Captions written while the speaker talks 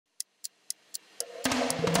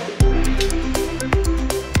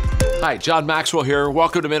Hi, John Maxwell here.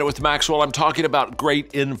 Welcome to Minute with Maxwell. I'm talking about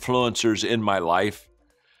great influencers in my life.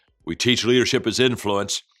 We teach leadership as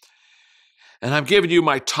influence. And I'm giving you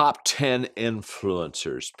my top 10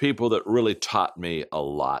 influencers, people that really taught me a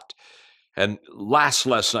lot. And last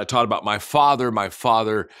lesson, I taught about my father. My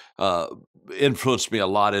father influenced me a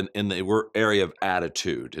lot in the area of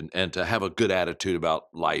attitude and to have a good attitude about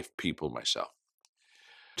life, people, myself.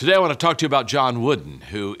 Today, I want to talk to you about John Wooden,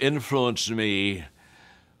 who influenced me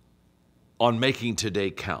on making today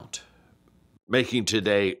count, making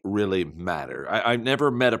today really matter. I never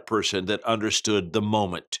met a person that understood the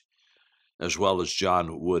moment as well as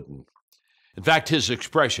John Wooden. In fact, his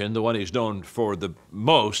expression, the one he's known for the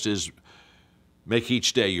most, is make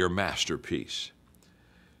each day your masterpiece.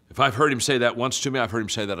 If I've heard him say that once to me, I've heard him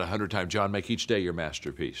say that 100 times. John, make each day your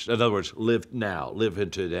masterpiece. In other words, live now, live in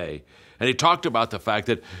today. And he talked about the fact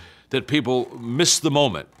that people miss the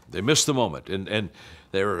moment. They miss the moment. And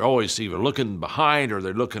they're always either looking behind or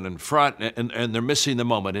they're looking in front, and they're missing the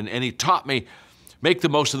moment. And he taught me, make the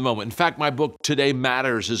most of the moment. In fact, my book, Today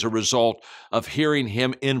Matters, is a result of hearing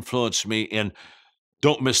him influence me in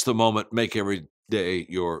don't miss the moment, make every day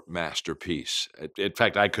your masterpiece. In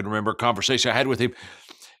fact, I could remember a conversation I had with him,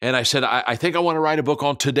 and I said, I think I want to write a book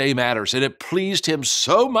on Today Matters. And it pleased him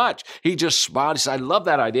so much. He just smiled. He said, I love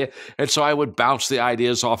that idea. And so I would bounce the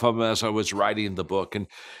ideas off of him as I was writing the book. And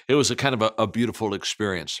it was a kind of a beautiful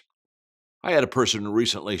experience. I had a person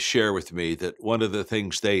recently share with me that one of the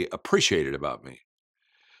things they appreciated about me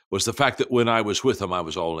was the fact that when I was with them, I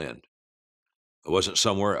was all in. I wasn't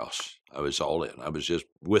somewhere else. I was all in. I was just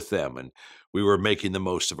with them, and we were making the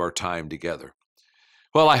most of our time together.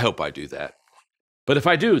 Well, I hope I do that. But if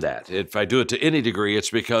I do it to any degree,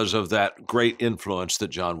 it's because of that great influence that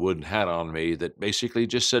John Wooden had on me that basically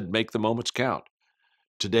just said, make the moments count.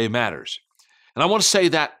 Today matters. And I want to say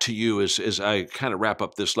that to you as I kind of wrap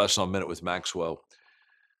up this lesson on Minute with Maxwell.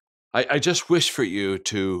 I just wish for you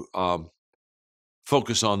to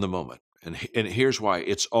focus on the moment. And here's why.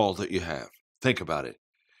 It's all that you have. Think about it.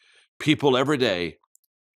 People every day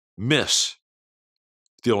miss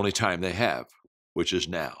the only time they have, which is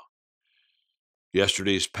now.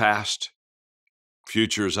 Yesterday's past,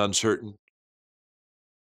 future is uncertain,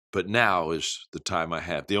 but now is the time I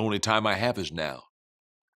have. The only time I have is now.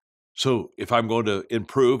 So if I'm going to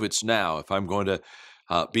improve, it's now. If I'm going to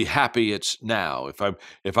be happy, it's now.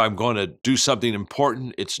 If I'm going to do something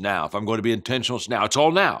important, it's now. If I'm going to be intentional, it's now. It's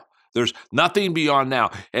all now. There's nothing beyond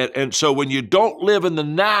now. And so when you don't live in the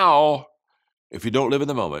now, if you don't live in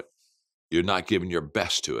the moment, you're not giving your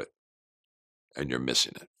best to it, and you're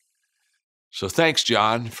missing it. So thanks,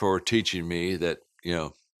 John, for teaching me that,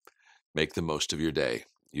 make the most of your day.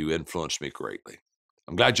 You influenced me greatly.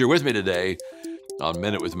 I'm glad you're with me today on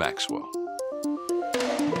Minute with Maxwell.